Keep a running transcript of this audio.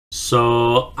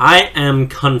So I am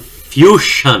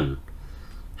confusion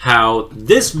how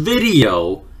this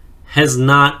video has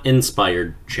not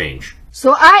inspired change.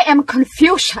 So I am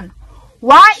confusion.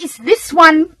 Why is this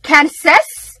one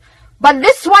Kansas, but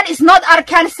this one is not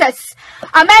Arkansas?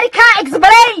 America,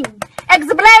 explain!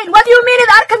 Explain! What do you mean in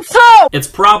Arkansas? It's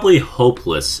probably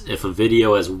hopeless if a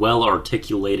video as well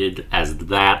articulated as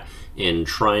that in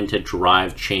trying to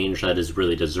drive change that is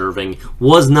really deserving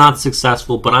was not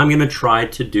successful, but I'm going to try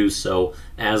to do so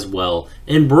as well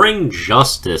and bring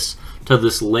justice to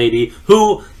this lady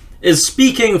who is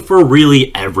speaking for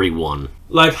really everyone.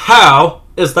 Like, how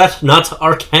is that not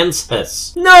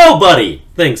Arkansas? Nobody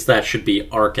thinks that should be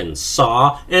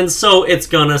Arkansas, and so it's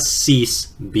gonna cease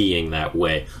being that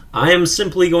way. I am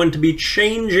simply going to be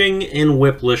changing in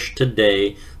Wiplish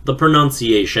today the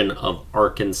pronunciation of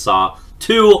Arkansas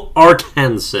to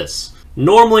Arkansas.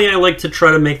 Normally I like to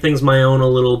try to make things my own a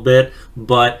little bit,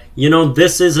 but you know,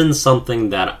 this isn't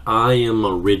something that I am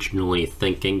originally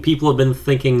thinking. People have been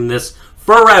thinking this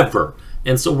forever.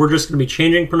 And so we're just going to be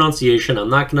changing pronunciation. I'm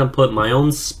not going to put my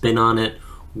own spin on it.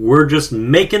 We're just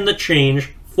making the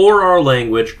change for our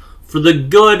language for the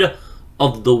good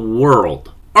of the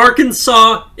world.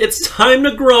 Arkansas, it's time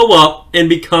to grow up and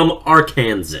become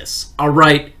Arkansas.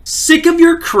 Alright? Sick of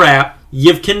your crap.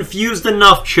 You've confused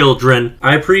enough, children.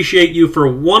 I appreciate you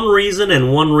for one reason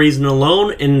and one reason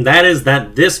alone, and that is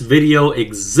that this video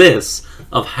exists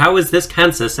of how is this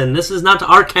Kansas, and this is not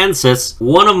Arkansas.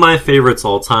 One of my favorites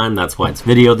all time, that's why it's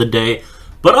video of the day.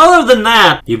 But other than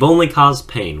that, you've only caused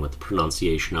pain with the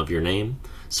pronunciation of your name,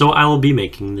 so I will be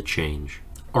making the change.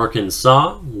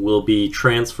 Arkansas will be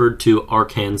transferred to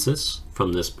Arkansas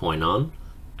from this point on.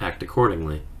 Act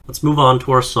accordingly. Let's move on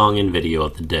to our song and video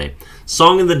of the day.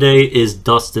 Song of the day is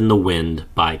Dust in the Wind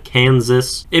by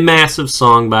Kansas. A massive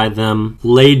song by them.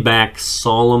 Laid back,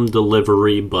 solemn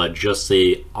delivery, but just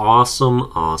a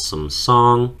awesome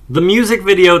song. The music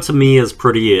video to me is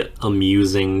pretty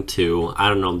amusing too. I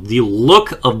don't know, the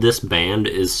look of this band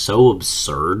is so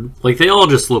absurd. Like, they all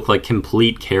just look like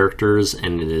complete characters,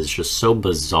 and it is just so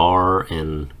bizarre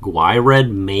and Guy-Red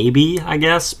maybe, I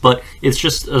guess, but it's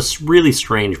just a really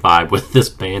strange vibe with this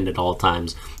band at all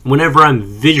times whenever I'm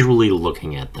visually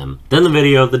looking at them. Then the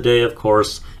video of the day, of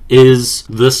course, is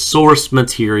the source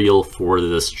material for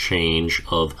this change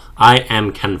of I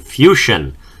am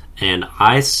confusion, and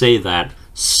I say that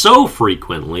so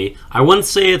frequently I wouldn't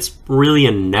say it's really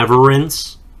a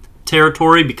never-rinse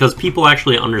territory, because people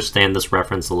actually understand this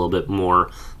reference a little bit more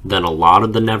than a lot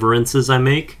of the never-rinses I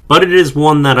make. But it is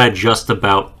one that I just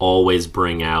about always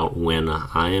bring out when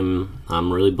I'm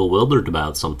really bewildered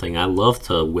about something. I love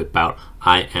to whip out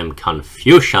I am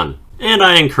confusion, and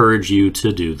I encourage you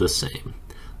to do the same.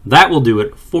 That will do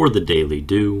it for the Daily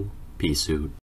Do. Peace out.